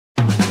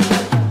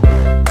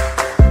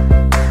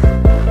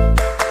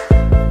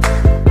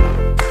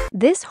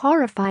This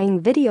horrifying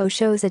video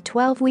shows a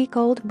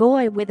 12-week-old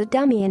boy with a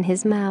dummy in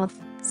his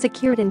mouth,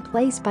 secured in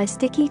place by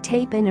sticky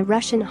tape in a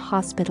Russian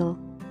hospital.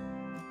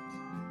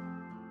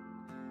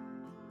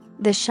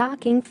 The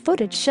shocking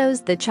footage shows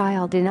the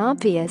child in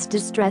obvious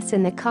distress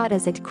in the cot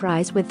as it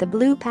cries with the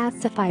blue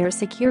pacifier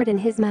secured in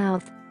his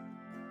mouth.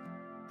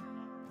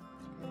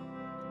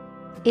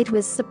 It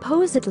was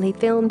supposedly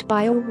filmed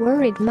by a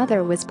worried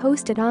mother, was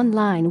posted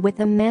online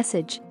with a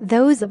message: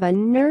 "Those of a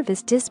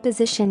nervous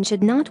disposition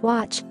should not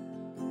watch."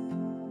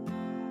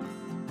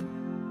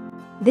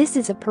 This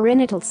is a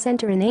perinatal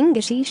center in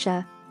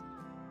Ingushetia.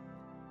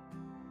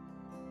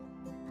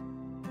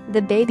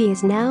 The baby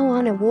is now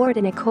on a ward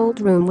in a cold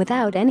room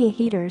without any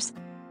heaters.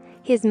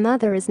 His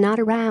mother is not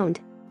around.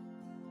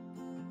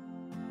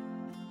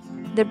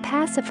 The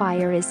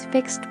pacifier is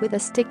fixed with a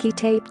sticky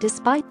tape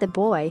despite the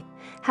boy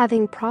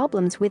having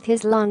problems with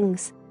his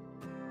lungs.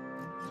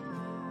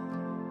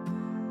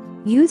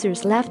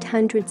 Users left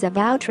hundreds of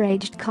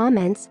outraged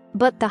comments,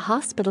 but the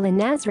hospital in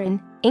Nazran,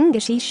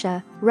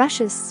 Ingushetia,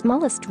 Russia's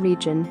smallest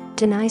region,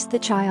 denies the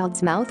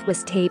child's mouth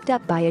was taped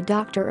up by a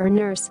doctor or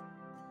nurse.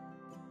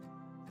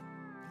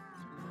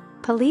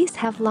 Police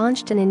have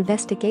launched an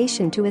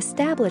investigation to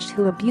establish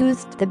who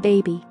abused the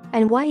baby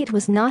and why it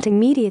was not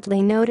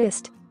immediately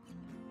noticed.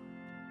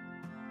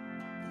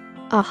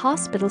 A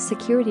hospital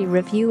security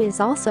review is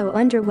also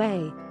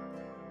underway.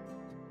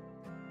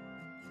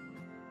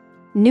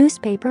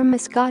 Newspaper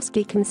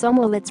Moskovsky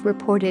Komsomolets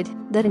reported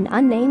that an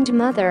unnamed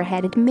mother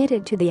had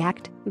admitted to the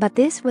act, but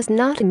this was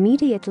not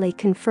immediately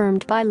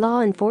confirmed by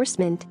law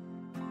enforcement.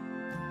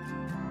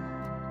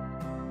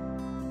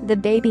 The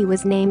baby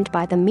was named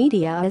by the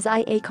media as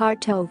Ia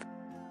Kartov.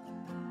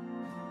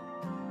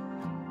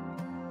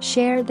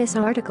 Share this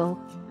article.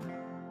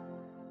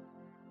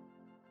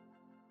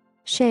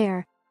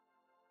 Share.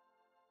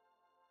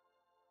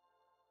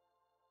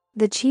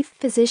 The chief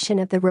physician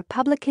of the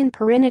Republican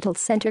Perinatal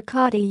Center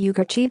Kati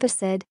Ingushetia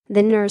said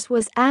the nurse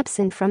was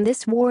absent from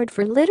this ward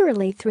for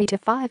literally 3 to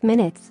 5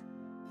 minutes.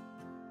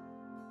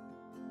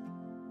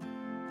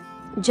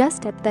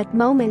 Just at that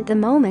moment, the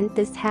moment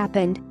this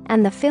happened,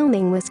 and the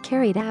filming was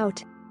carried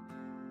out.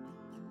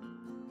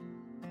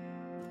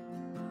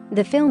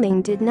 The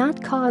filming did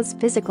not cause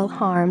physical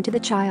harm to the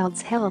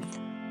child's health,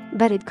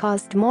 but it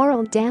caused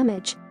moral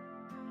damage.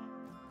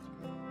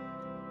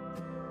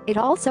 It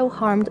also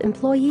harmed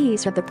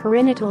employees of the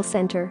perinatal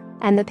center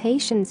and the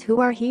patients who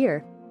are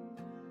here.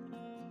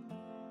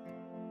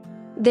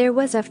 There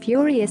was a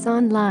furious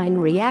online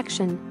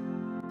reaction.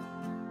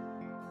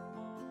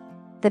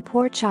 "The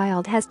poor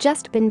child has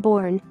just been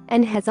born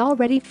and has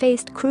already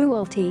faced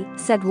cruelty,"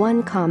 said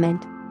one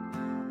comment.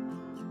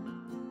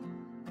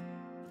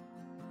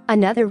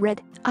 Another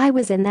read, "I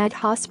was in that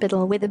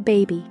hospital with a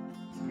baby.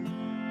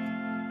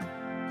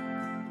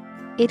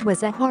 It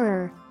was a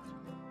horror.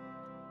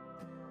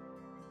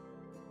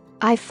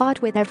 I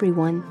fought with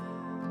everyone."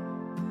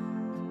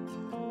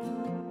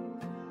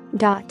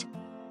 But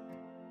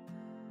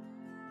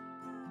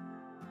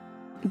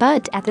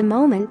at the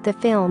moment the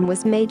film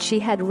was made, she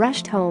had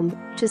rushed home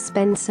to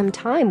spend some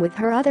time with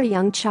her other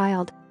young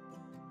child.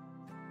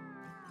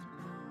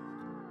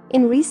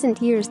 In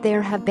recent years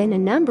there have been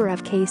a number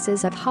of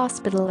cases of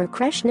hospital or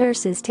creche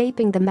nurses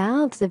taping the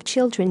mouths of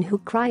children who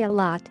cry a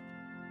lot.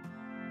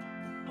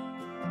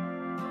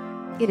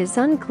 It is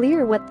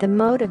unclear what the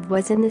motive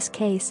was in this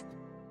case.